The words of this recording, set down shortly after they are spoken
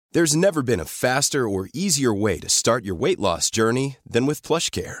There's never been a faster or easier way to start your weight loss journey than with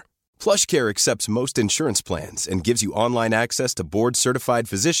PlushCare. PlushCare accepts most insurance plans and gives you online access to board-certified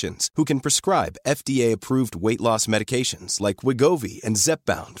physicians who can prescribe FDA-approved weight loss medications like Wegovy and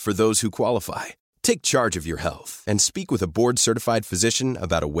Zepbound for those who qualify. Take charge of your health and speak with a board-certified physician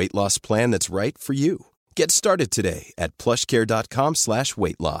about a weight loss plan that's right for you. Get started today at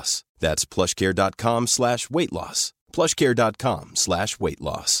plushcare.com/weightloss. That's plushcare.com/weightloss.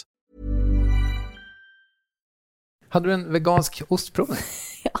 plushcare.com/weightloss. Hade du en vegansk ostprovning?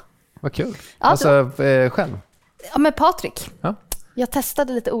 Ja. Vad kul. Ja, alltså själv? Ja, med Patrik. Ja. Jag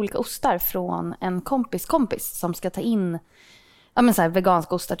testade lite olika ostar från en kompis som ska ta in så här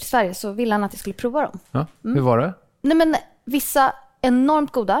veganska ostar till Sverige. Så ville han att jag skulle prova dem. Ja. Hur var det? Nej, men vissa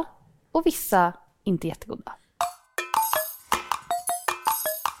enormt goda och vissa inte jättegoda.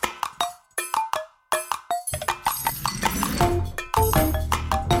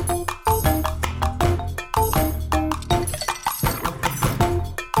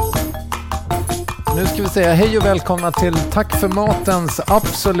 Nu ska vi säga hej och välkomna till Tack för matens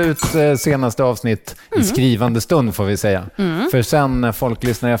absolut senaste avsnitt i skrivande stund, får vi säga. För sen när folk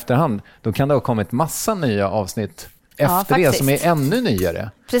lyssnar i efterhand, då kan det ha kommit massa nya avsnitt efter det som är ännu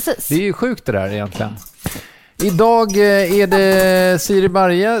nyare. Precis. Det är ju sjukt det där egentligen. Idag är det Siri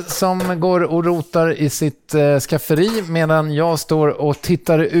Barje som går och rotar i sitt skafferi medan jag står och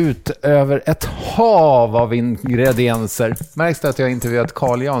tittar ut över ett hav av ingredienser. Märks det att jag har intervjuat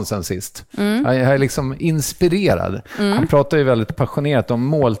Carl Jansen sist? Jag är liksom inspirerad. Han pratar ju väldigt passionerat om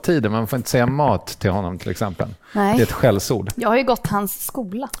måltider. Man får inte säga mat till honom till exempel. Nej. Det är ett skällsord. Jag har ju gått hans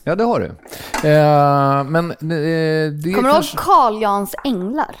skola. Ja, det har du. Men det Kommer du ihåg Carl Jans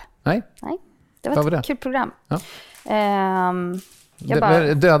änglar? Nej. Det var ett kul program. Ja.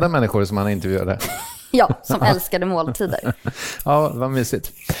 Bara... Döda människor som han intervjuade. Ja, som älskade måltider. Ja, vad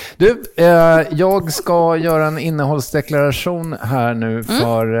mysigt. Du, jag ska göra en innehållsdeklaration här nu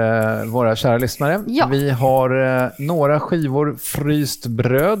för våra kära lyssnare. Ja. Vi har några skivor fryst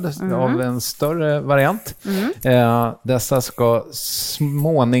bröd av en större variant. Dessa ska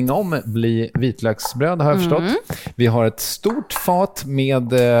småningom bli vitlöksbröd, har jag förstått. Vi har ett stort fat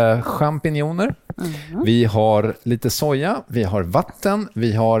med champinjoner. Vi har lite soja, vi har vatten,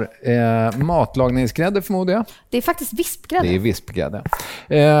 vi har matlagningsgrädde förmodar jag. Det är faktiskt vispgrädde. Det är vispgrädde.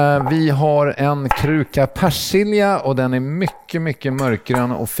 Vi har en kruka persilja och den är mycket, mycket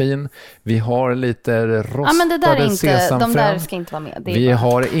mörkgrön och fin. Vi har lite rostade men det där är inte, sesamfrön. de där ska inte vara med. Vi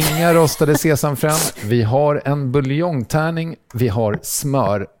har inga rostade sesamfrön. Vi har en buljongtärning. Vi har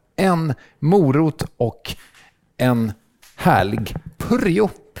smör, en morot och en härlig purjo.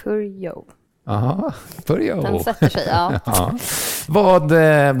 Purjo. Aha, purjo. Den sätter sig, ja. Ja. Vad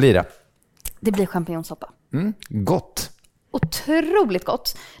blir det? Det blir champinjonsoppa. Gott. Otroligt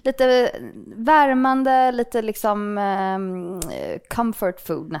gott. Lite värmande, lite liksom comfort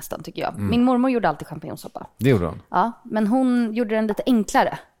food nästan tycker jag. Min mormor gjorde alltid champinjonsoppa. Det gjorde hon? Ja, men hon gjorde den lite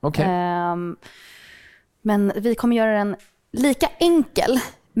enklare. Okej. Men vi kommer göra den lika enkel,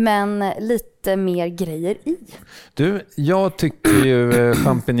 men lite mer grejer i. Du, jag tycker ju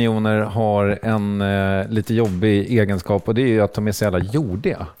champinjoner har en lite jobbig egenskap och det är ju att de är så jävla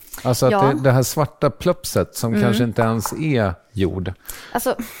jordiga. Alltså att det här svarta plöpset som kanske inte ens är jord.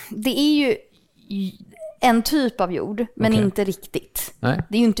 Alltså, det är ju en typ av jord, men inte riktigt. Nej.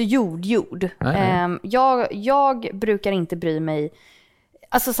 Det är ju inte jord. Nej. Jag brukar inte bry mig.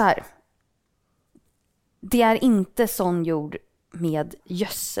 Alltså så här. Det är inte sån jord med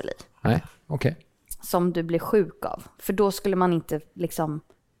gödsel i. Nej, okej. Som du blir sjuk av. För då skulle man inte liksom...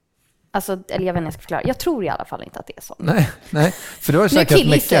 Alltså, eller jag vet inte, jag ska förklara. Jag tror i alla fall inte att det är så. Nej. För du har säkert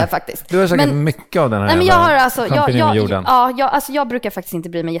mycket. Jag faktiskt. Du har säkert mycket av den här. Nej, men jag har alltså jag brukar faktiskt inte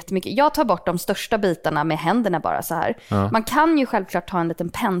bry mig jättemycket. Jag tar bort de största bitarna med händerna bara så här. Ja. Man kan ju självklart ta en liten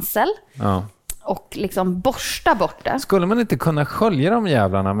pensel. Ja. Och liksom borsta bort det. Skulle man inte kunna skölja de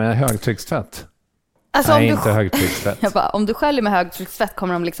jävlarna med högtryckstvätt? Alltså, nej, inte högtrycksfett. Om du sköljer med högtrycksfett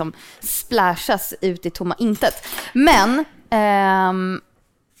kommer de liksom splashas ut i tomma intet. Men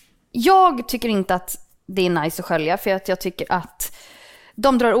jag tycker inte att det är nice att skölja, för att jag tycker att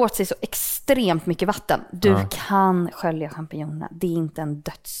de drar åt sig så extremt mycket vatten. Du kan skölja champinjonerna. Det är inte en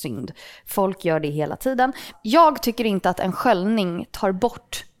dödssynd. Folk gör det hela tiden. Jag tycker inte att en sköljning tar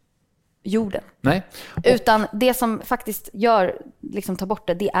bort jorden. Nej. Utan det som faktiskt liksom tar bort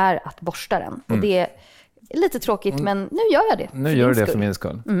det är att borsta den. Och det är lite tråkigt, men nu gör jag det. Nu gör du det för min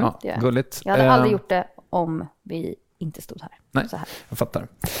skull. Gulligt. Jag hade aldrig gjort det om vi inte stod här. Nej, så här. Jag fattar.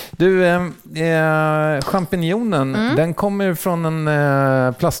 Du, champinjonen, den kommer från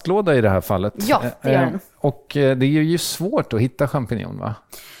en plastlåda i det här fallet. Ja, det gör den. Och det är ju svårt att hitta champinjon, va?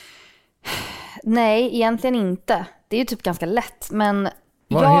 Nej, egentligen inte. Det är ju typ ganska lätt, men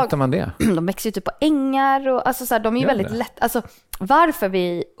Var hittar man det? De växer ju typ på ängar och alltså så här, de är ju väldigt lätt. Alltså varför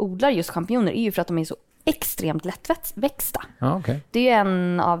vi odlar just champinjoner är ju för att de är så extremt lättväxta. Ja, okay. Det är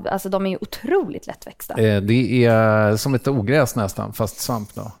ju alltså de är ju otroligt lättväxta. Det är som ett ogräs nästan, fast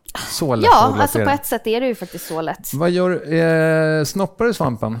svamp då. Så lätt. Ja, alltså på ett sätt är det ju faktiskt så lätt. Vad gör, snoppar du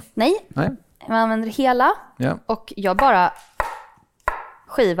svampen? Nej. Man använder hela och jag bara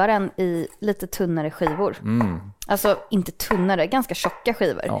skivar den i lite tunnare skivor. Alltså inte tunnare, ganska tjocka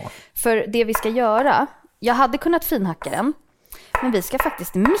skivor. Ja. För det vi ska göra, jag hade kunnat finhacka den, men vi ska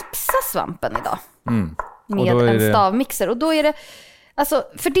faktiskt mixa svampen idag. Med en stavmixer. Och då är det, alltså,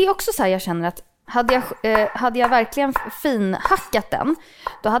 för det är också så här jag känner att hade jag verkligen finhackat den,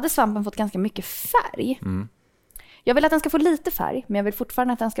 då hade svampen fått ganska mycket färg. Jag vill att den ska få lite färg, men jag vill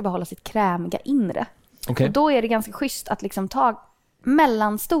fortfarande att den ska behålla sitt krämiga inre. Okay. Och då är det ganska schysst att liksom ta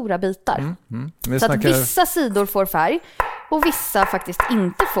mellan stora bitar. Så att vissa sidor får färg och vissa faktiskt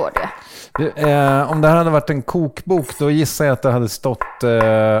inte får det. Om det här hade varit en kokbok, då gissar jag att det hade stått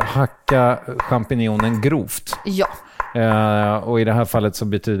hacka champinjonen grovt. Ja. Och i det här fallet så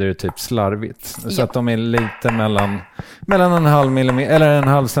betyder det typ slarvigt. Så att de är lite mellan en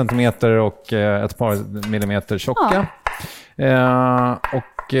halv centimeter och ett par millimeter tjocka. Och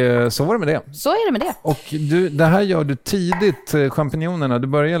så var det med det. Så är det med det. Och det här gör du tidigt, champinjonerna. Du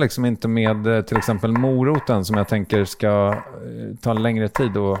börjar liksom inte med till exempel moroten som jag tänker ska ta längre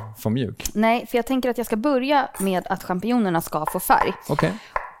tid att få mjuk. Nej, för jag tänker att jag ska börja med att champinjonerna ska få färg. Okej.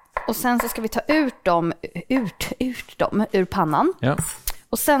 Och sen så ska vi ta ut dem ur pannan. Ja.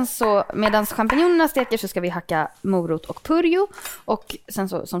 Och sen så, medan champinjonerna steker så ska vi hacka morot och purjo. Och sen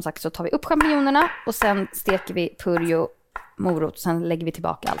så, som sagt, så tar vi upp champinjonerna och sen steker vi purjo, morot. Sen lägger vi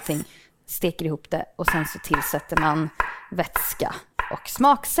tillbaka allting, steker ihop det och sen så tillsätter man vätska och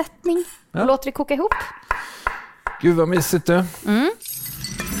smaksättning och låter det koka ihop. Gud vad mysigt du.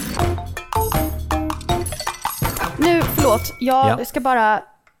 Nu, förlåt, jag ska bara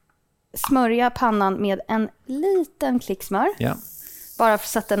smörja pannan med en liten klick smör. Ja. Bara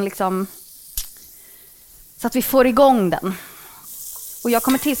så att den liksom, så att vi får igång den. Och jag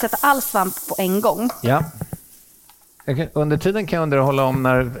kommer tillsätta all svamp på en gång. Ja. Under tiden kan jag underhålla om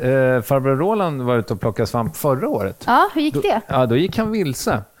när farbror Roland var ute och plockade svamp förra året. Ja, hur gick det? Då gick han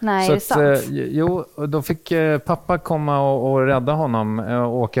vilse. Nej, så är det sant? Jo, då fick pappa komma och rädda honom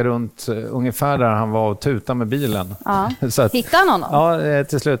och åka runt ungefär där han var och tuta med bilen. Ja. Hittade han honom? Ja,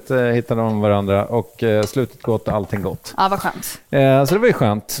 till slut hittade de varandra och slutet gott, allting gott. Ja, vad skönt. Så det var ju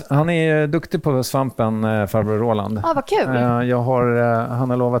skönt. Han är duktig på svampen, farbror Roland. Ja, vad kul. Han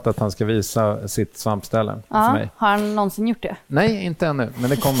har lovat att han ska visa sitt svampställe för mig. Har han någonsin gjort det? Nej, inte ännu, men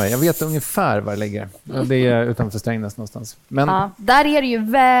det kommer. Jag vet ungefär var det ligger. Det är utanför Strängnäs någonstans. Men där är det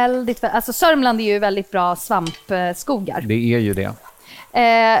ju väldigt, alltså Sörmland är ju väldigt bra svampskogar. Det är ju det.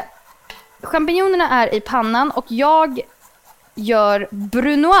 Champinjonerna är i pannan och jag gör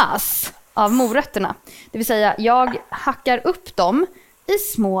brunoise av morötterna. Det vill säga jag hackar upp dem i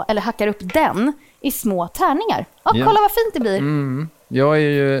små, eller hackar upp den i små tärningar. Kolla vad fint det blir. Jag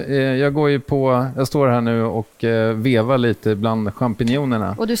står här nu och vevar lite bland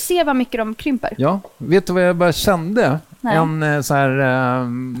champinjonerna. Och du ser vad mycket de krymper. Ja, vet du vad jag bara kände? Nej. En så här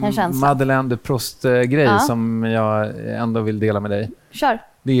Madeleine de Proust-grej som jag ändå vill dela med dig. Kör.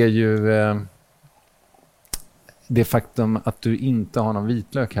 Det är ju det faktum att du inte har någon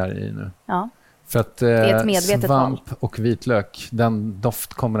vitlök här i nu. Ja. För att det är ett medvetet svamp och vitlök, den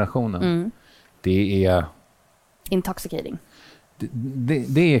doftkombinationen, det är intoxicating.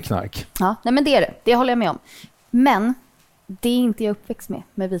 Det är knark. Ja, nej men det är det. Det håller jag med om. Men det är inte jag uppväxt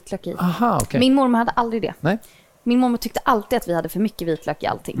med vitlök i. Aha, okay. Min mormor hade aldrig det. Nej. Min mormor tyckte alltid att vi hade för mycket vitlök i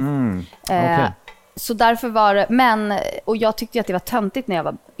allting. Okay. Så därför var det, och jag tyckte att det var töntigt när jag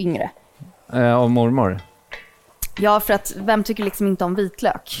var yngre. Av mormor? Ja, för att vem tycker liksom inte om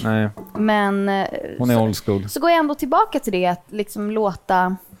vitlök? Nej. Men hon är old school. Så går jag ändå tillbaka till det, att liksom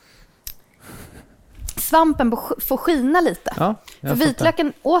låta svampen få skina lite. Ja, för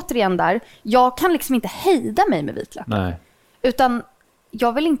vitlöken, återigen där, jag kan liksom inte hejda mig med vitlöken. Nej. Utan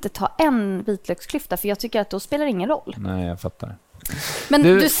jag vill inte ta en vitlöksklyfta, för jag tycker att då spelar det ingen roll. Nej, jag fattar. Men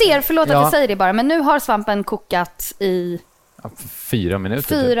du ser, förlåt att jag säger det bara, men nu har svampen kokat i 4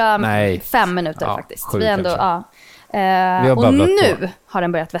 minuter. 5 minuter faktiskt. Vi ändå, och nu har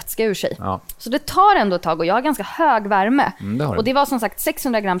den börjat vätska ur sig. Ja. Så det tar ändå ett tag och jag har ganska hög värme. Och det var som sagt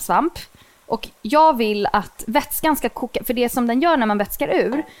 600 gram svamp. Och jag vill att vätskan ska koka, för det som den gör när man vätskar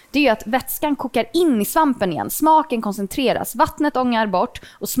ur, det är ju att vätskan kokar in i svampen igen. Smaken koncentreras, vattnet ångar bort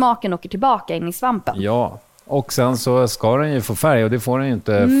och smaken åker tillbaka in i svampen. Ja, Och sen så ska den ju få färg och det får den ju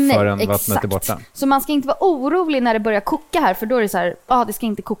inte förrän vattnet är borta. Så man ska inte vara orolig när det börjar koka här, för då är det så här, det ska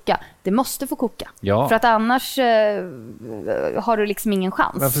inte koka. Det måste få koka. Ja. För att annars har du liksom ingen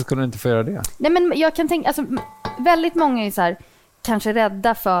chans. Varför skulle du inte få göra det? Nej, men jag kan tänka, alltså, väldigt många är så här, kanske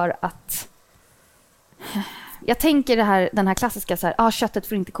rädda för att... Jag tänker den här klassiska så här, köttet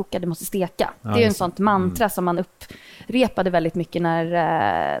får inte koka, det måste steka. Det är ju en sånt mantra som man upprepade väldigt mycket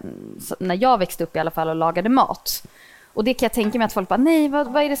när jag växte upp i alla fall och lagade mat. Och det kan jag tänka mig att folk bara, nej,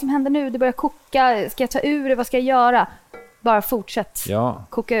 vad är det som händer nu? Det börjar koka, ska jag ta ur det? Vad ska jag göra? Bara fortsätt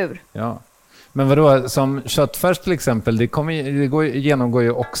koka ur. Ja. Men vadå, som köttfärs till exempel, det genomgår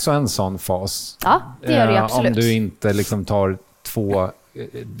ju också en sån fas. Ja, det gör det absolut. Om du inte liksom tar 2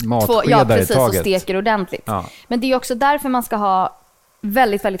 matskedar i taget. Och steker ordentligt. Ja. Men det är också därför man ska ha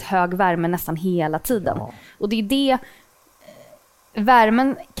väldigt, väldigt hög värme nästan hela tiden. Ja. Och det är det...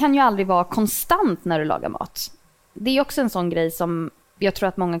 Värmen kan ju aldrig vara konstant när du lagar mat. Det är också en sån grej som jag tror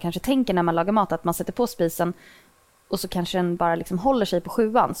att många kanske tänker när man lagar mat, att man sätter på spisen och så kanske den bara liksom håller sig på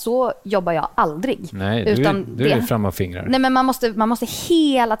 7:an. Så jobbar jag aldrig. Nej, du är fram och fingrar. Nej, men man måste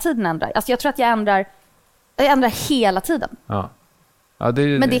hela tiden ändra. Alltså jag tror att jag ändrar hela tiden. Ja.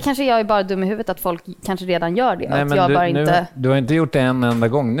 Men det kanske jag är bara dum i huvudet att folk kanske redan gör det. Nej, att men jag du har inte gjort det en enda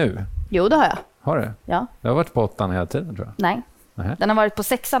gång nu? Jo, det har jag. Har du? Ja. Det har varit på 8:an hela tiden, tror jag. Nej. Den har varit på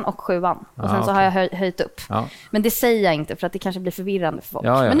 6:an och 7:an. Och sen så har jag höjt upp. Ja. Men det säger jag inte för att det kanske blir förvirrande för folk.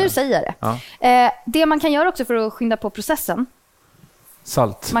 Men nu säger jag det. Ja. Det man kan göra också för att skynda på processen.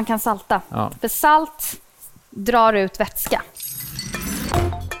 Salt. Man kan salta. Ja. För salt drar ut vätska.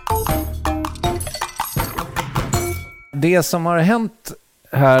 Det som har hänt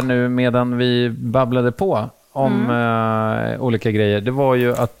här nu medan vi babblade på om olika grejer, det var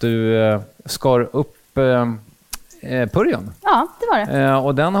ju att du skar upp purjon. Ja, det var det.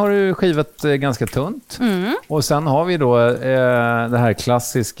 Och den har du skivat ganska tunt. Och sen har vi då det här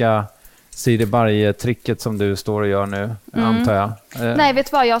klassiska Siri Barje-tricket som du står och gör nu, antar jag. Nej,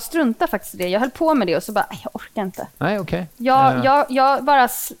 vet du vad? Jag struntar faktiskt i det. Jag höll på med det och så bara, jag orkar inte. Nej, okej. Jag bara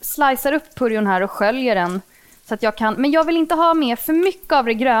slicear upp purjon här och sköljer den. Så att jag kan, men jag vill inte ha med för mycket av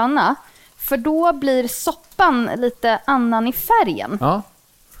det gröna, för då blir soppan lite annan i färgen. Ja.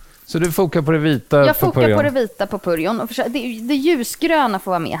 Så du fokar på det vita jag på purjon? Jag fokar på det vita på purjon. Det ljusgröna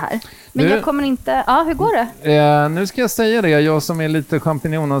får vara med här. Men jag kommer inte... Ja, hur går det? Nu ska jag säga det. Jag som är lite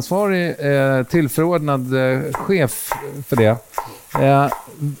champinjonansvarig, tillförordnad chef för det.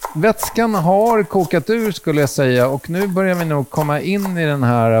 Vätskan har kokat ur, skulle jag säga. Och nu börjar vi nog komma in i den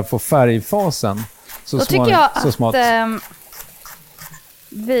här få färgfasen. Då tycker jag att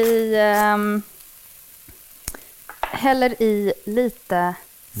vi häller i lite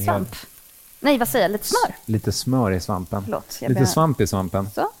svamp. Nej, vad säger jag? Lite smör. Lite smör i svampen. Förlåt, lite svamp i svampen.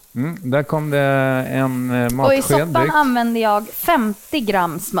 Så. Där kom det en matsked. Och i soppan använder jag 50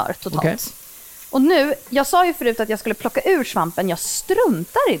 gram smör totalt. Okay. Och nu, jag sa ju förut att jag skulle plocka ur svampen. Jag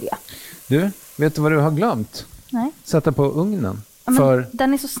struntar i det. Du, vet du vad du har glömt? Nej. Sätta på ugnen. Ja, men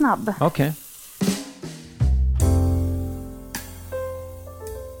den är så snabb. Okej. Okay.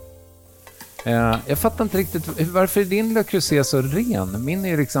 Jag fattar inte riktigt varför är din Le Creuset så ren. Min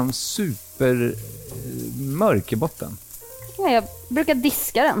är liksom super mörk i botten. Ja, jag brukar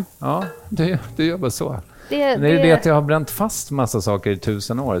diska den. Ja, du gör bara så. Det är det att jag har bränt fast massa saker i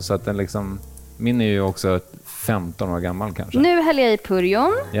 1000 år så att den liksom, min är ju också 15 år gammal kanske. Nu häller jag i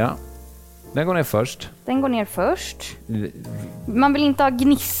purjon. Ja. Den går ner först. Den går ner först. Man vill inte ha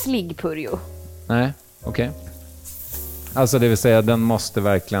gnisslig purjo. Nej, okej. Okay. Alltså det vill säga den måste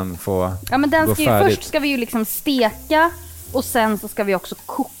verkligen få men den gå ska färdigt. Först ska vi ju liksom steka och sen så ska vi också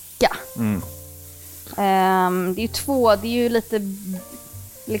koka. Det är ju lite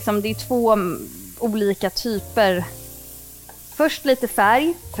liksom, det är 2 olika typer. Först lite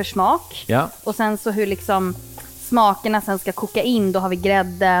färg för smak. Ja. Och sen så hur liksom smakerna sen ska koka in. Då har vi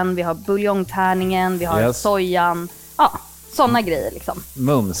grädden, vi har buljongtärningen, vi har sojan. Ja, sådana grejer liksom.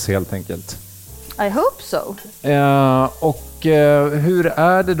 Mums helt enkelt. I hope so. Hur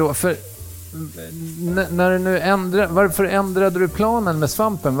är det då? För när du nu varför ändrade du planen med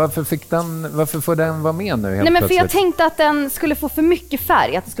svampen? Varför får den vara med nu helt Nej, men plötsligt? för jag tänkte att den skulle få för mycket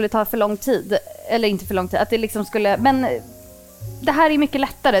färg, att det skulle ta för lång tid. Eller inte för lång tid, att det liksom skulle... Men det här är mycket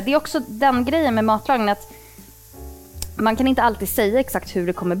lättare. Det är också den grejen med matlagning att man kan inte alltid säga exakt hur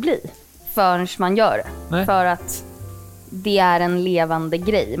det kommer bli förrän man gör det. Nej. För att det är en levande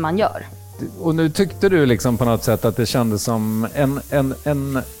grej man gör. Och nu tyckte du liksom på något sätt att det kändes som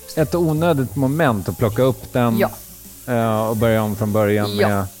ett onödigt moment att plocka upp den och börja om från början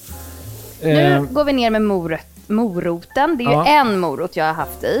med... Nu går vi ner med moroten. Det är ju en morot jag har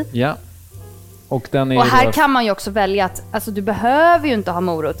haft i. Ja. Och, den är och här kan man ju också välja att, alltså du behöver ju inte ha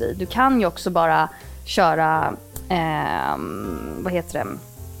morot i. Du kan ju också bara köra,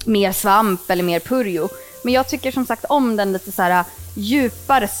 mer svamp eller mer purjo. Men jag tycker som sagt om den lite så här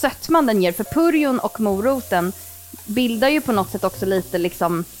djupare sötman den ger. För purjon och moroten bildar ju på något sätt också lite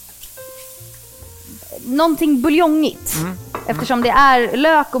liksom någonting buljongigt. Eftersom det är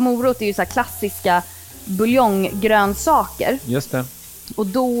lök och morot är ju så här klassiska buljonggrönsaker. Just det. Och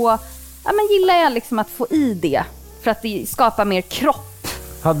då gillar jag liksom att få i det för att det skapar mer kropp.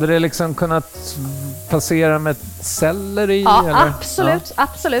 Hade det liksom kunnat passera med selleri? Ja, eller?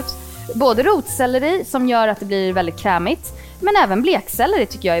 Absolut. Både rotselleri som gör att det blir väldigt krämigt, men även blekselleri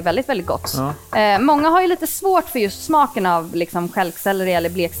tycker jag är väldigt, väldigt gott. Ja. Många har ju lite svårt för just smaken av liksom stjälkselleri eller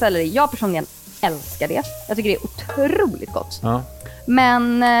blekselleri. Jag personligen älskar det. Jag tycker det är otroligt gott. Ja.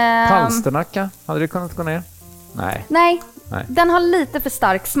 Men... Palsternacka, hade det kunnat gå ner? Nej. Den har lite för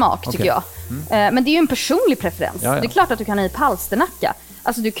stark smak tycker jag. Men det är ju en personlig preferens. Ja. Det är klart att du kan ha i palsternacka.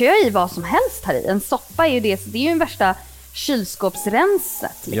 Alltså du kan ju ha i vad som helst här i. En soppa är ju det är ju en värsta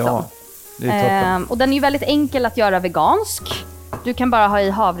kylskåpsrenset liksom. Ja, det är toppen. Och den är ju väldigt enkel att göra vegansk. Du kan bara ha i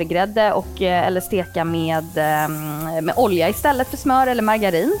havregrädde och eller steka med olja istället för smör eller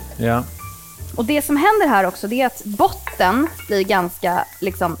margarin. Ja. Och det som händer här också, det är att botten blir ganska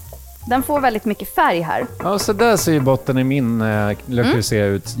liksom, den får väldigt mycket färg här. Ja, så där ser ju botten i min Le Creuset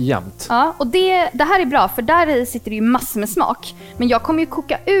ut jämt. Ja, och det här är bra för där i sitter det ju massor med smak. Men jag kommer ju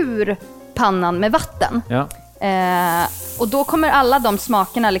koka ur pannan med vatten. Ja. Och då kommer alla de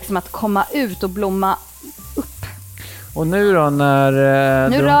smakerna liksom att komma ut och blomma upp. Och nu då när...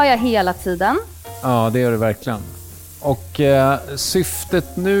 Nu rör jag hela tiden. Ja, det gör det verkligen. Och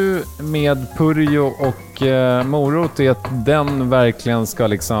syftet nu med purjo och morot är att den verkligen ska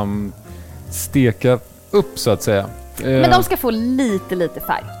liksom steka upp så att säga. Men de ska få lite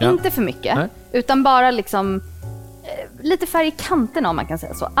färg. Ja. Inte för mycket. Nej. Utan bara liksom lite färg i kanterna om man kan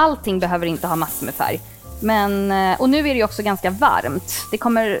säga så. Allting behöver inte ha massor med färg. Men, och nu är det ju också ganska varmt. Det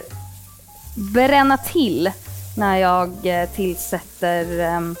kommer bränna till när jag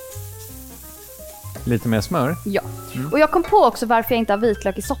tillsätter... Lite mer smör? Ja. Och jag kom på också varför jag inte har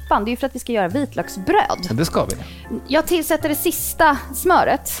vitlök i soppan. Det är ju för att vi ska göra vitlöksbröd. Ja, det ska vi. Jag tillsätter det sista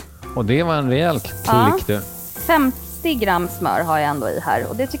smöret. Och det var en rejäl klick du. 50 gram smör har jag ändå i här.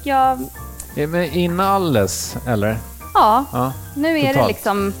 Och det tycker jag... Inalles, eller? Ja. Nu är det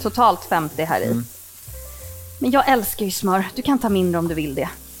liksom totalt 50 här i. Men jag älskar ju smör. Du kan ta mindre om du vill det.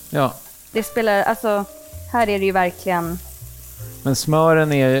 Ja. Det spelar... Alltså, här är det ju verkligen... Men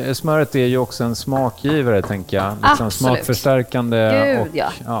smöret är ju också en smakgivare, tänker jag. Liksom smakförstärkande. Gud,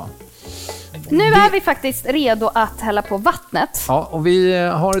 ja. Nu är vi faktiskt redo att hälla på vattnet. Ja, och vi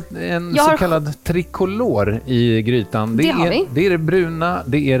har en så kallad tricolor i grytan. Det är det bruna,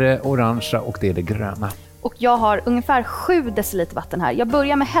 det är det orangea och det är det gröna. Och jag har ungefär 7 deciliter vatten här. Jag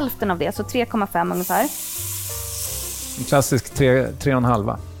börjar med hälften av det, så 3,5 ungefär. En klassisk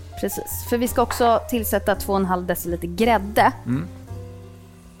 3,5. Precis, för vi ska också tillsätta 2,5 deciliter grädde.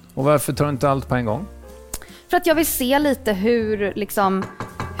 Och varför tar du inte allt på en gång? För att jag vill se lite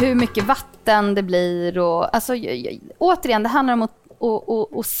hur mycket vatten det blir. Och, alltså, återigen, det handlar om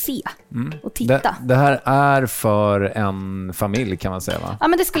att se och titta. Det här är för en familj kan man säga, va? Ja,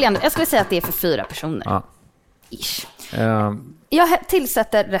 men jag skulle säga att det är för 4 personer. Ja. Ish. Jag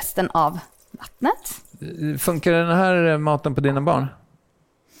tillsätter resten av vattnet. Funkar den här maten på dina barn?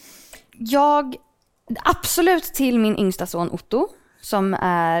 Absolut till min yngsta son Otto, som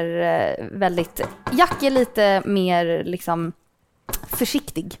är väldigt... Jack är lite mer liksom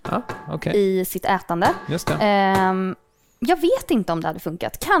försiktig i sitt ätande. Just det. Jag vet inte om det hade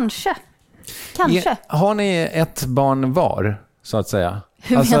funkat. Kanske. Har ni ett barn var, så att säga?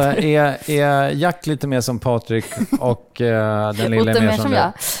 Hur alltså, menar du? är Jack lite mer som Patrik och den lilla Otto mer som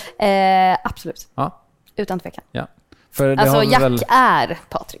jag? Absolut. Ja. Utan tvekan. Ja. För det alltså Jack är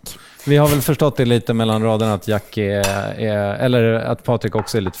Patrik. Vi har väl förstått det lite mellan raderna att Jack eller att Patrik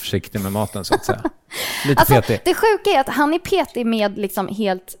också är lite försiktig med maten, så att säga. Lite alltså, petig. Det sjuka är att han är petig med liksom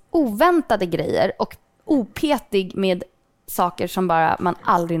helt oväntade grejer och opetig med saker som bara man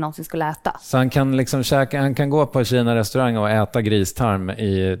aldrig någonsin skulle äta. Så han kan liksom han kan gå på Kina-restaurang och äta gristarm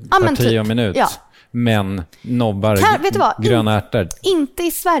i parti och minut. Ja. Men nobbar gröna ärtor. Inte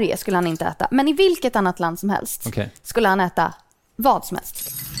i Sverige skulle han inte äta, men i vilket annat land som helst skulle han äta vad som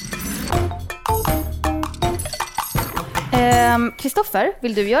helst. Kristoffer,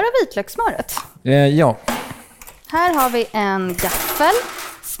 vill du göra vitlökssmöret? Ja. Här har vi en gaffel.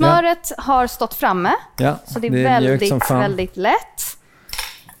 Smöret har stått framme, så det är väldigt lätt.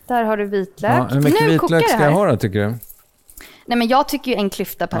 Där har du vitlök. Ja, hur mycket vitlök ska jag ha då, tycker du? Nej, men jag tycker ju en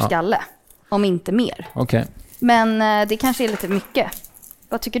klyfta per skalle. om inte mer. Okej. Men det kanske är lite mycket.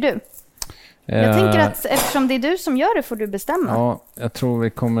 Vad tycker du? Jag tänker att eftersom det är du som gör det får du bestämma. Ja, jag tror vi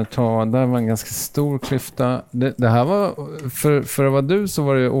kommer ta... Där var en ganska stor klyfta. Det här var... För att vara du så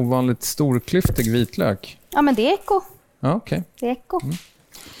var det ovanligt storklyftig vitlök. Ja, men det är eko. Ja, okej. Det är eko.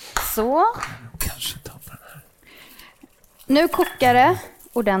 Så. Kanske ta på den här. Nu kokar det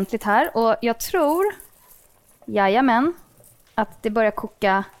ordentligt här. Och jag tror... Jajamän. Att det börjar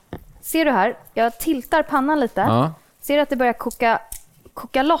koka... Ser du här? Jag tiltar pannan lite. Ja. Ser du att det börjar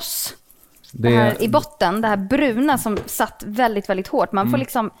koka loss? Det här i botten, det här bruna som satt väldigt, väldigt hårt. Man får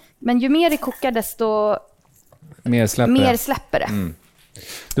liksom, men ju mer det kokar desto mer släpper det.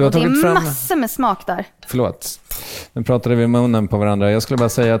 Du har och det tagit är massor med smak där. Förlåt, nu pratade vi i munnen på varandra. Jag skulle bara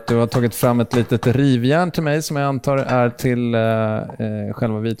säga att du har tagit fram ett litet rivjärn till mig som jag antar är till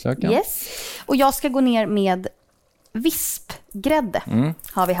själva vitlöken. Yes, och jag ska gå ner med vispgrädde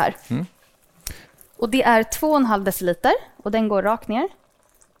har vi här. Och det är 2,5 deciliter och den går rakt ner.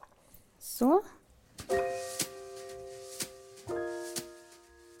 Så.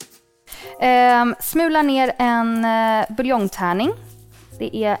 Smula ner en buljongtärning.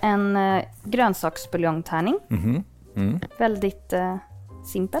 Det är en grönsaksbuljongtärning. Väldigt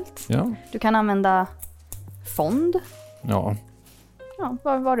simpelt. Ja. Du kan använda fond. Ja. Ja,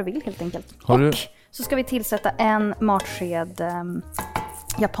 vad du vill helt enkelt. Och så ska vi tillsätta en matsked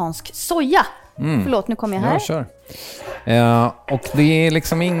japansk soja. Förlåt, nu kommer jag här. Ja, kör. Och det är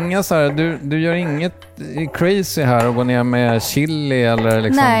liksom inga så här, du gör inget crazy här och går ner med chili eller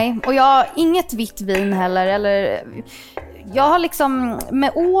liksom... Nej, och jag har inget vitt vin heller. Eller, jag har liksom,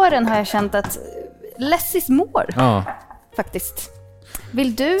 med åren har jag känt att less is more. Ja. Faktiskt.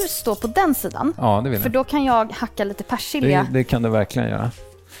 Vill du stå på den sidan? Ja, det vill jag. För då kan jag hacka lite persilja. Det kan du verkligen göra.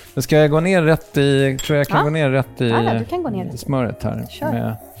 Men ska jag gå ner rätt i... Tror jag kan gå ner rätt i du kan gå ner smöret här.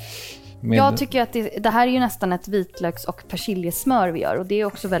 Kör. Jag tycker att det här är ju nästan ett vitlöks- och persiljesmör vi gör. Och det är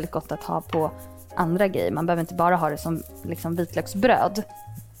också väldigt gott att ha på andra grejer. Man behöver inte bara ha det som liksom vitlöksbröd.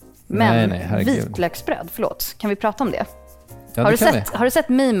 Men nej, vitlöksbröd, förlåt. Kan vi prata om det? Ja, har du sett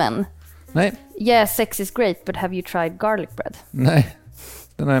memen? Nej. Yeah, sex is great, but have you tried garlic bread? Nej,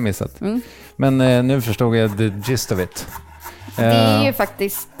 den har jag missat. Men nu förstod jag the gist of it. Det är ju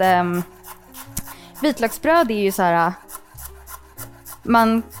faktiskt... vitlöksbröd är ju så här...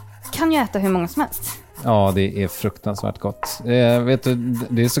 Man kan ju äta hur många som helst. Ja, det är fruktansvärt gott. Vet du,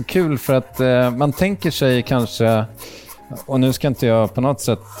 det är så kul för att man tänker sig kanske... Och nu ska inte jag på något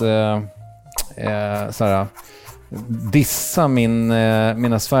sätt så här, dissa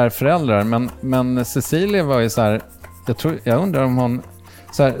mina svärföräldrar. Men Cecilia var ju så här... Jag undrar om hon...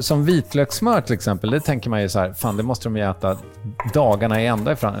 Så här, som vitlökssmör till exempel, det tänker man ju så här, fan det måste de ju äta dagarna i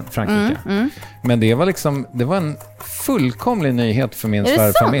ända i Frankrike. Men det var en fullkomlig nyhet för min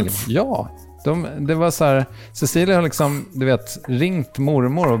svärfamilj. Ja, det var så här, Cecilia har liksom, du vet, ringt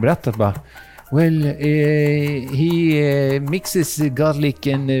mormor och berättat bara, well, he mixes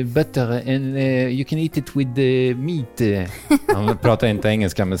garlic and butter and you can eat it with the meat. Han pratar inte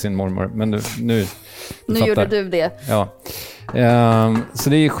engelska med sin mormor, men nu gjorde du det. Ja. Så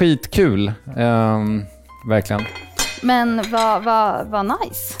det är skitkul, verkligen. Men vad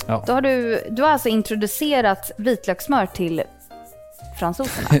nice. Ja. Då har du har alltså introducerat vitlökssmör till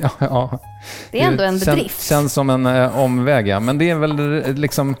fransoserna. Ja. Det är ändå en bedrift. Känns som en omväg, ja. Men det är väl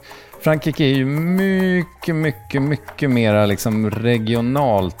liksom... Frankrike är ju mycket mer liksom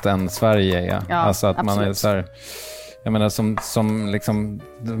regionalt än Sverige är. Ja, alltså att absolut. Man är så här... Jag menar som liksom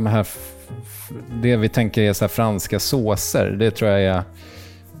de här... Det vi tänker är så här franska såser, det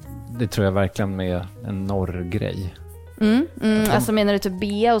tror jag verkligen är en norrgrej. Alltså menar du typ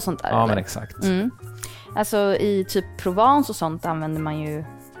bea och sånt där? Ja, eller? Men exakt. Alltså i typ Provence och sånt använder man ju...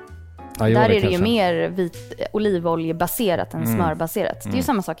 Ja, där är det ju mer olivoljebaserat än smörbaserat. Det är ju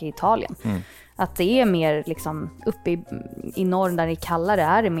samma sak i Italien. Att det är mer liksom uppe i norr där det är kallare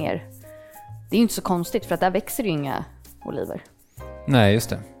är det mer... Det är ju inte så konstigt för att där växer ju inga oliver. Nej, just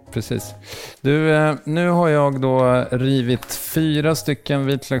det. Precis. Du, nu har jag då rivit 4 stycken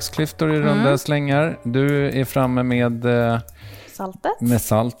vitlöksklyftor i runda slängar. Du är framme med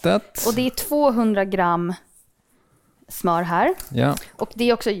saltet. Och det är 200 gram smör här. Ja. Och det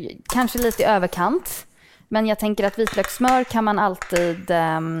är också kanske lite i överkant. Men jag tänker att vitlökssmör kan man alltid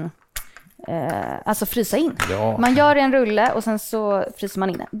alltså frysa in. Ja. Man gör en rulle och sen så fryser man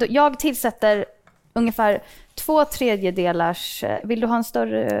in. Jag tillsätter ungefär 2/3. Vill du ha en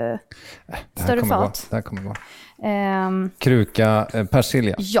större fat? Det här kommer vara. Kruka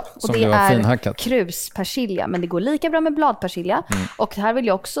persilja. Ja, och som det var finhackat. Kruspersilja. Men det går lika bra med bladpersilja. Och här vill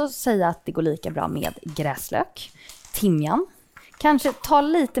jag också säga att det går lika bra med gräslök, timjan, Kanske ta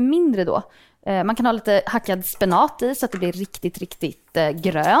lite mindre då. Man kan ha lite hackad spenat i så att det blir riktigt, riktigt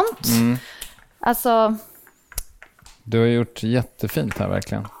grönt. Alltså... Du har gjort jättefint här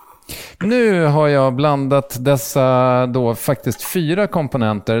verkligen. Nu har jag blandat dessa då faktiskt 4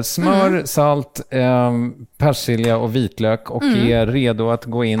 komponenter. Smör, salt, persilja och vitlök och är redo att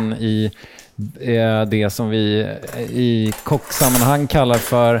gå in i det som vi i kocksammanhang kallar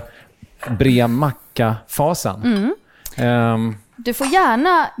för bre macka-fasen. Du får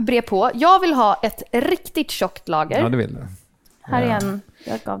gärna bre på. Jag vill ha ett riktigt tjockt lager. Ja, det vill du. Här är en.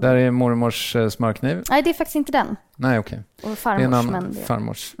 Där är mormors smörkniv. Nej, det är faktiskt inte den. Nej, okej. Och farmors,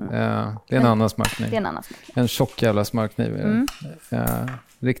 farmors. Det är en annan smörkniv. Det är en annan smörkniv. En tjock jävla smörkniv.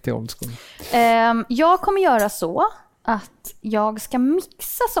 Riktig old school. Jag kommer göra så att jag ska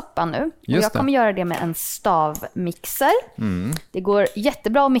mixa soppan nu. Och jag kommer göra det med en stavmixer. Det går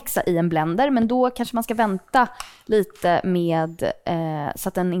jättebra att mixa i en blender, men då kanske man ska vänta lite med så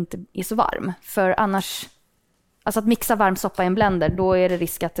att den inte är så varm. För annars, alltså att mixa varm soppa i en blender, då är det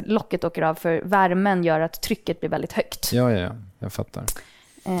risk att locket åker av, för värmen gör att trycket blir väldigt högt. Ja, jag fattar.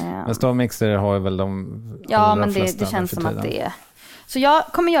 Men stavmixer har väl de men det känns som att det är. Så jag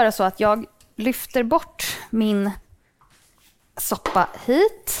kommer göra så att jag lyfter bort min soppa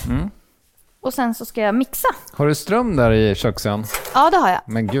hit. Och sen så ska jag mixa. Har du ström där i köksön? Ja, det har jag.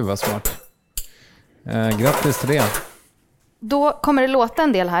 Men gud vad smart. Grattis till det. Då kommer det låta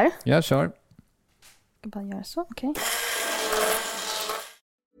en del här. Jag kör. Jag ska bara göra så, okej.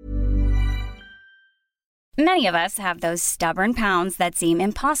 Many of us have those stubborn pounds that seem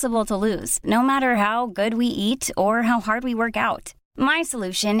impossible to lose, no matter how good we eat or how hard we work out. My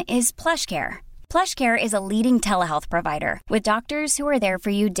solution is PlushCare. PlushCare is a leading telehealth provider with doctors who are there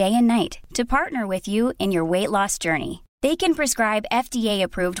for you day and night to partner with you in your weight loss journey. They can prescribe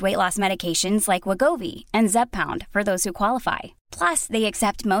FDA-approved weight loss medications like Wegovy and Zepbound for those who qualify. Plus, they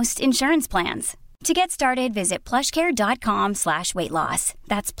accept most insurance plans. To get started, visit plushcare.com/weightloss.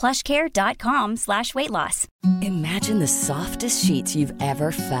 That's plushcare.com/weightloss. Imagine the softest sheets you've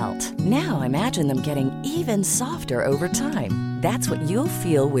ever felt. Now imagine them getting even softer over time. That's what you'll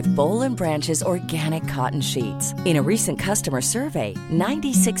feel with Boll & Branch's organic cotton sheets. In a recent customer survey,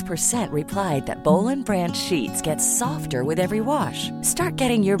 96% replied that Boll & Branch sheets get softer with every wash. Start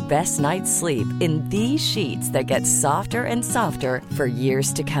getting your best night's sleep in these sheets that get softer and softer for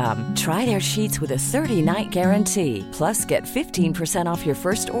years to come. Try their sheets with a 30-night guarantee. Plus, get 15% off your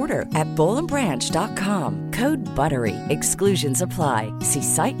first order at bollandbranch.com. Code BUTTERY. Exclusions apply. See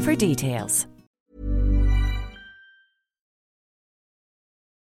site for details.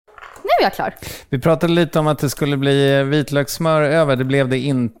 Nu är jag klar. Vi pratade lite om att det skulle bli vitlökssmör över. Det blev det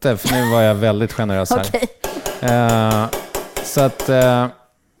inte, för nu var jag väldigt generös här. Okej. Så att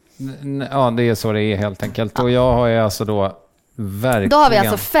ja, det är så det är helt enkelt. Och jag har ju alltså då verkligen... Då har vi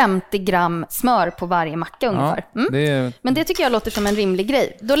alltså 50 gram smör på varje macka ungefär. Men det tycker jag låter som en rimlig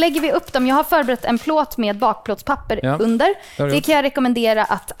grej. Då lägger vi upp dem. Jag har förberett en plåt med bakplåtspapper under. Det kan jag rekommendera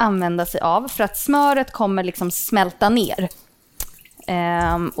att använda sig av, för att smöret kommer liksom smälta ner.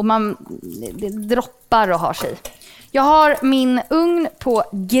 Och det droppar och har sig. Jag har min ugn på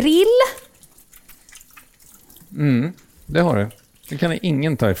grill. Det har du. Det kan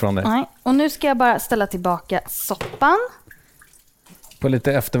ingen ta ifrån dig. Nej. Och nu ska jag bara ställa tillbaka soppan. På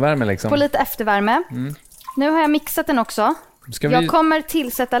lite eftervärme liksom. På lite eftervärme. Nu har jag mixat den också. Jag kommer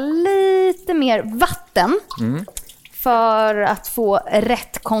tillsätta lite mer vatten för att få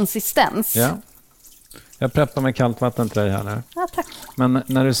rätt konsistens. Ja. Jag preppar med kallt vatten till dig här nu. Ja, tack. Men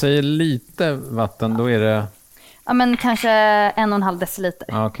när du säger lite vatten, då är det... Ja, men kanske 1,5 deciliter.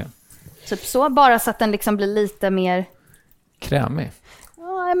 Ja, okej. Typ så, bara så att den liksom blir lite mer... Krämig.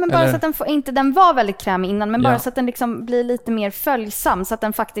 Ja, men bara så att den var väldigt krämig innan, men bara så att den liksom blir lite mer följsam, så att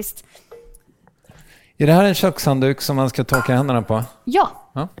den faktiskt... Är det här en kökshandduk som man ska torka händerna på? Ja.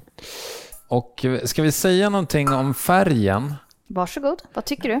 Och ska vi säga någonting om färgen? Varsågod, vad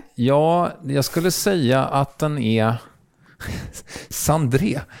tycker du? Ja, jag skulle säga att den är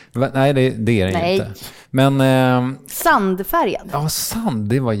sandré. Nej, det är den inte. Men sandfärgad. Ja, sand,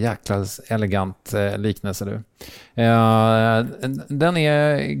 det var jäkla elegant liknelse du. Den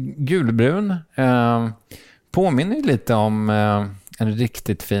är gulbrun. Påminner ju lite om en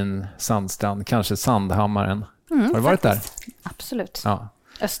riktigt fin sandstrand, kanske Sandhammaren. Har du varit där? Absolut. Ja.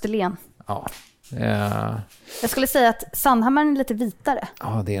 Österlen. Ja. Jag skulle säga att Sandhammaren är lite vitare.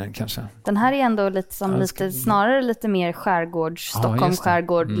 Ja, det är den kanske. Den här är ändå lite som snarare lite mer skärgård, Stockholm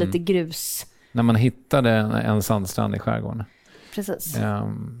skärgård, lite grus. När man hittade en sandstrand i skärgården. Precis.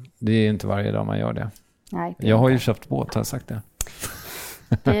 Det är inte varje dag man gör det. Nej, jag har ju köpt båt, har jag sagt det.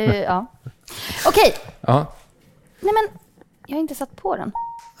 Ja. Okej. Ja. Nej, men Jag har inte satt på den.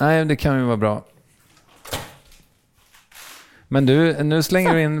 Nej, det kan ju vara bra. Men du, nu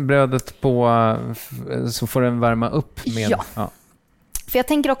slänger du in brödet på så får den värma upp med... Ja. För jag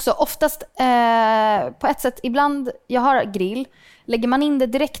tänker också oftast på ett sätt, ibland jag har grill, lägger man in det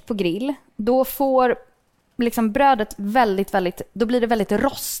direkt på grill, då får liksom brödet väldigt, då blir det väldigt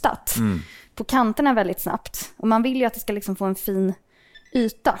rostat på kanterna väldigt snabbt. Och man vill ju att det ska liksom få en fin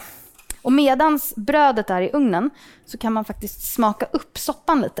yta. Och medans brödet är i ugnen så kan man faktiskt smaka upp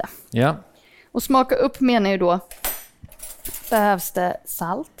soppan lite. Ja. Och smaka upp menar ju då, behövs det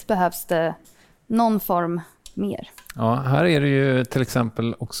salt, behövs det någon form mer. Ja, här är det ju till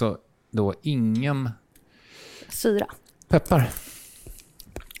exempel också då ingen syra. Peppar.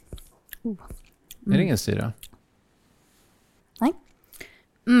 Är det ingen syra? Nej.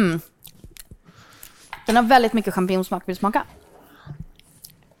 Den har väldigt mycket champinjonsmak. Vill du smaka?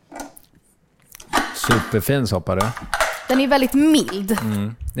 Superfin soppa det. Den är väldigt mild.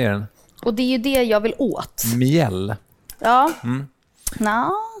 Det är den. Och det är ju det jag vill åt. Mjäll. Ja.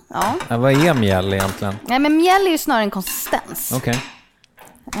 Ja, vad är mjäll egentligen? Nej, men mjäll är ju snarare en konsistens. Okej.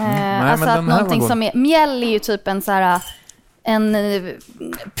 Alltså att någonting som är... Mjäll är ju typ en så här... En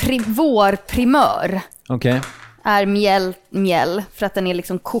vårprimör. Okej. Är mjäll för att den är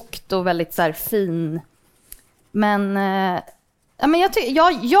liksom kokt och väldigt så här fin. Men... Ja, men jag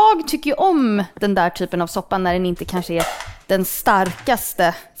tycker ju om den där typen av soppan när den inte kanske är den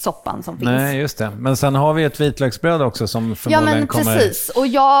starkaste soppan som finns. Nej, just det. Men sen har vi ett vitlöksbröd också som förmodligen kommer... Ja, men precis. Och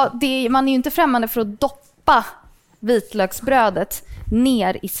man är ju inte främmande för att doppa vitlöksbrödet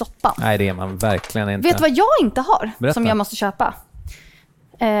ner i soppan. Nej, det är man verkligen inte. Vet du vad jag inte har? Berätta. Som jag måste köpa?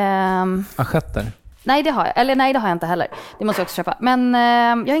 Assietter? Nej, det har jag. Eller nej, det har jag inte heller. Det måste jag också köpa. Men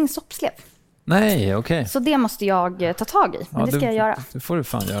jag har ingen soppslev. Nej, okej. Så det måste jag ta tag i. Men det ska jag göra. Det får du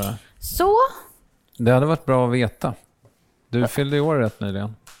fan göra. Så. Det hade varit bra att veta. Du fyllde i år rätt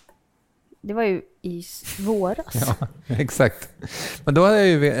nyligen. Det var ju i våras. Ja, exakt. Men då hade jag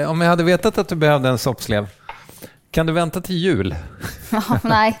ju, om jag hade vetat att du behövde en soppslev, kan du vänta till jul? Ja,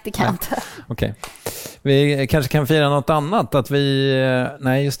 nej, det kan jag inte. Okej. Vi kanske kan fira något annat. Att vi,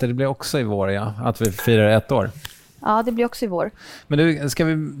 nej just det blir också i vår, ja. Att vi firar 1 år. Ja, det blir också i vår. Men du, ska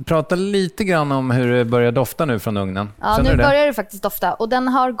vi prata lite grann om hur det börjar dofta nu från ugnen? Ja, nu börjar det faktiskt dofta. Och den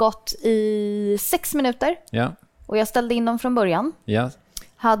har gått i 6 minuter. Ja. Och jag ställde in dem från början. Ja.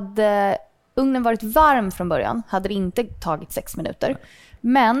 Hade ugnen varit varm från början hade det inte tagit 6 minuter.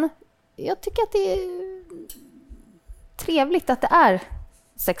 Men jag tycker att det är trevligt att det är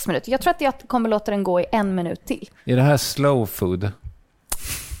 6 minuter. Jag tror att jag kommer låta den gå i 1 minut till. Är det här slow food?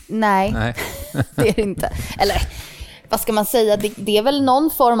 Nej. Det är det inte. Eller vad ska man säga? Det är väl någon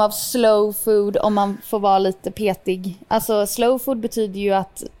form av slow food om man får vara lite petig. Alltså slow food betyder ju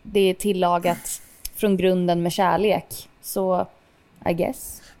att det är tillagat från grunden med kärlek. Så I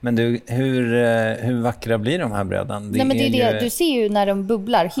guess. Men du, hur vackra blir de här bröden? Nej, men det är det. Du ser ju när de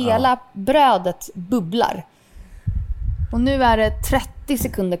bubblar. Hela brödet bubblar. Och nu är det 30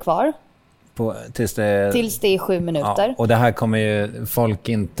 sekunder kvar. Tills det är 7 minuter. Ja, och det här kommer ju folk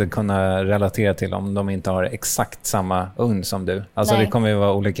inte kunna relatera till om de inte har exakt samma ugn som du. Alltså det kommer ju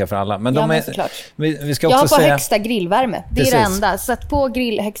vara olika för alla. Men men såklart. Vi ska jag också har på säga, högsta grillvärme. Det är det enda. Sätt på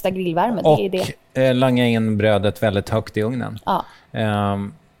högsta grillvärme. Och det är det. Langa in brödet väldigt högt i ugnen. Ja.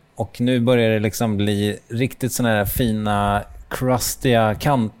 Och nu börjar det liksom bli riktigt såna här fina krustiga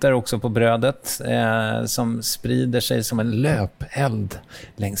kanter också på brödet som sprider sig som en löpeld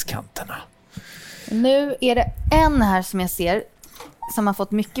längs kanterna. Nu är det en här som jag ser som har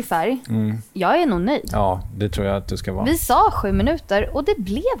fått mycket färg. Jag är nog nöjd. Ja, det tror jag att du ska vara. Vi sa 7 minuter och det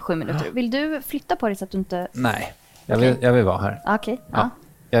blev 7 minuter. Vill du flytta på dig så att du inte... Nej, jag vill vara här. Okej. Ja.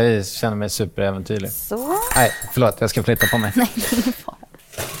 Jag känner mig superäventyrlig. Så. Nej, förlåt, jag ska flytta på mig. Nej, det är ingen fara.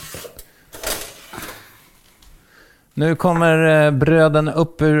 Nu kommer bröden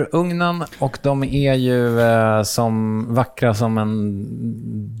upp ur ugnen och de är ju som vackra som en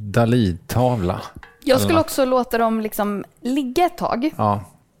Dalí-tavla. Jag skulle också låta dem liksom ligga ett tag. Ja.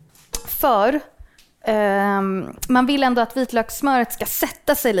 För man vill ändå att vitlökssmöret ska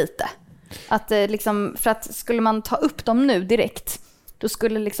sätta sig lite. Att, liksom, för att skulle man ta upp dem nu direkt, då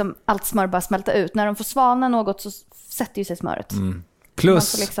skulle liksom allt smör bara smälta ut. När de får svalna något så sätter ju sig smöret.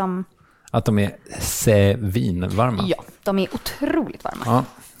 Plus liksom... att de är svinvarma. Ja, de är otroligt varma. Ja.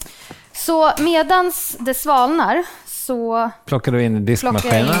 Så medans det svalnar så plockar du in i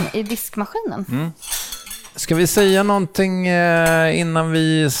diskmaskinen. Plockar in i diskmaskinen. Ska vi säga någonting innan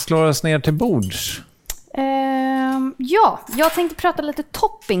vi slår oss ner till bords? Ja, jag tänkte prata lite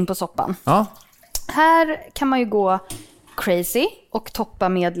topping på soppan. Ja. Här kan man ju gå crazy och toppa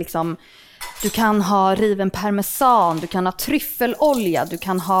med liksom Du kan ha riven parmesan, du kan ha tryffelolja, du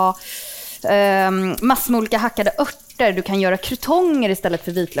kan ha massor med olika hackade örter, du kan göra krutonger istället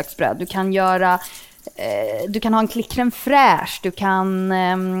för vitlöksbröd, du kan ha en klick crème fraîche, du kan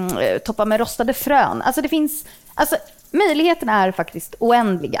toppa med rostade frön. Alltså det finns, möjligheterna är faktiskt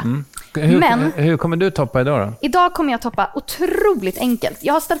oändliga. Hur kommer du toppa idag då? Idag kommer jag toppa otroligt enkelt.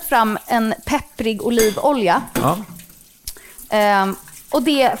 Jag har ställt fram en pepprig olivolja. Ja. Och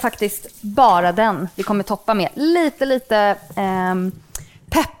det är faktiskt bara den vi kommer toppa med. Lite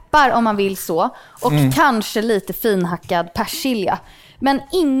peppar om man vill så. Och kanske lite finhackad persilja. Men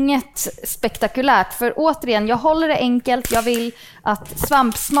inget spektakulärt. För återigen, jag håller det enkelt. Jag vill att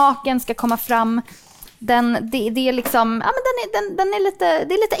svampsmaken ska komma fram. Det är liksom, den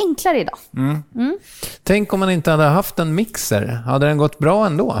är lite enklare idag. Tänk om man inte hade haft en mixer. Hade den gått bra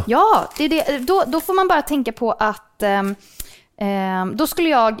ändå? Ja, då får man bara tänka på att då skulle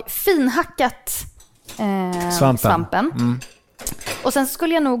jag finhackat svampen. Och sen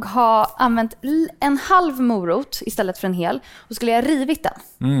skulle jag nog ha använt en halv morot istället för en hel. Och skulle jag rivit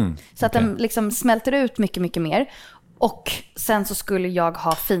den. Så att den liksom smälter ut mycket, mycket mer. Och sen så skulle jag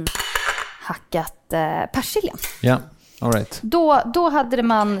ha finhackat persilja. Ja, all right. Då hade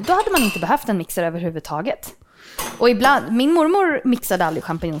man inte behövt en mixer överhuvudtaget. Och ibland, min mormor mixade aldrig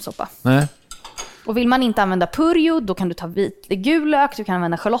champinjonsoppa. Nej. Och vill man inte använda purjo, då kan du ta gul lök, du kan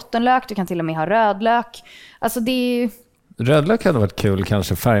använda schalottenlök, du kan till och med ha rödlök. Alltså det är... Rödlök hade varit kul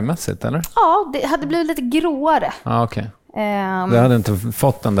kanske färgmässigt, eller? Ja, det hade blivit lite gråare. Ja, okej. Det hade inte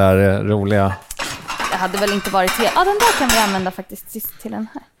fått den där roliga... Det hade väl inte varit helt... Ja, den där kan vi använda faktiskt sist till den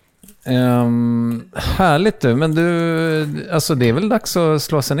här. Härligt du, men du, alltså det är väl dags att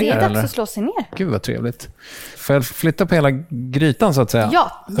slå sig ner? Det är dags eller? att slå sig ner. Gud vad trevligt. Får jag flytta på hela grytan så att säga?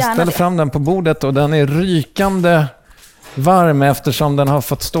 Ja, gärna. Jag ställer fram den på bordet och den är rykande varm eftersom den har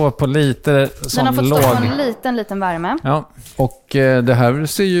fått stå på lite som låg. Den har fått stå på en liten värme. Ja, och det här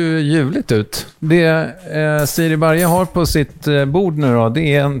ser ju ljuvligt ut. Det Siri Barje har på sitt bord nu då,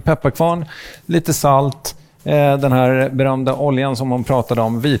 det är en pepparkvarn, lite salt, den här berömda oljan som hon pratade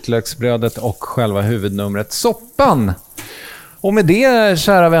om, vitlöksbrödet och själva huvudnumret, soppan. Och med det,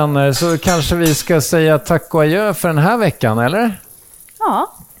 kära vänner, så kanske vi ska säga tack och adjö för den här veckan, eller?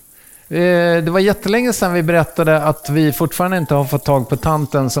 Ja. Det var jättelänge sedan vi berättade att vi fortfarande inte har fått tag på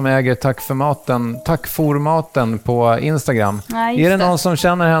tanten som äger Tack för maten på Instagram. Nej, är det någon som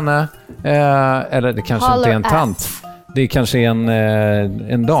känner henne? Eller det kanske inte är en tant. Det kanske är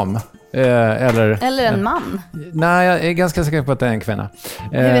en dam. Eller en man. Nej, jag är ganska säker på att det är en kvinna.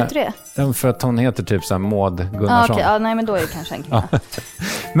 Hur vet du det? För att hon heter typ så här Maud Gunnarsson. Okay. Nej, men då är det kanske en kvinna.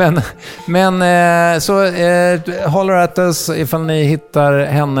 men så holler at us ifall ni hittar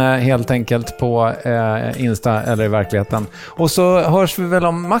henne helt enkelt på Insta eller i verkligheten. Och så hörs vi väl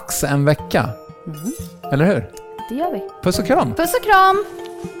om max en vecka. Eller hur? Det gör vi. Puss och kram. Puss och kram.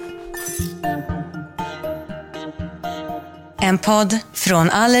 En podd från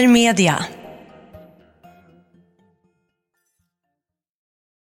Allermedia.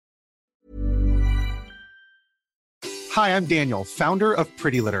 Hi, I'm Daniel, founder of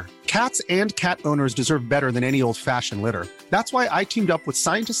Pretty Litter. Cats and cat owners deserve better than any old-fashioned litter. That's why I teamed up with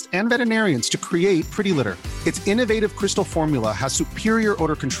scientists and veterinarians to create Pretty Litter. Its innovative crystal formula has superior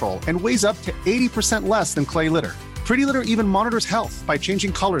odor control and weighs up to 80% less than clay litter. Pretty Litter even monitors health by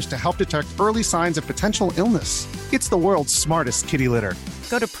changing colors to help detect early signs of potential illness. It's the world's smartest kitty litter.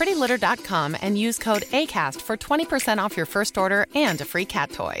 Go to prettylitter.com and use code ACAST for 20% off your first order and a free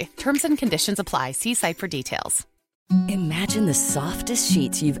cat toy. Terms and conditions apply. See site for details. Imagine the softest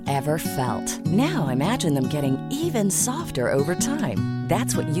sheets you've ever felt. Now imagine them getting even softer over time.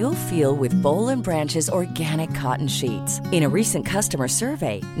 That's what you'll feel with Boll & Branch's organic cotton sheets. In a recent customer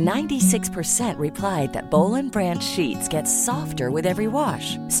survey, 96% replied that Boll & Branch sheets get softer with every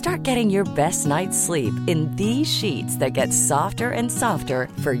wash. Start getting your best night's sleep in these sheets that get softer and softer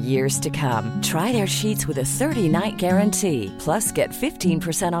for years to come. Try their sheets with a 30-night guarantee. Plus, get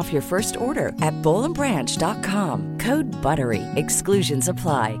 15% off your first order at bollandbranch.com. Code BUTTERY. Exclusions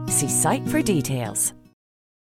apply. See site for details.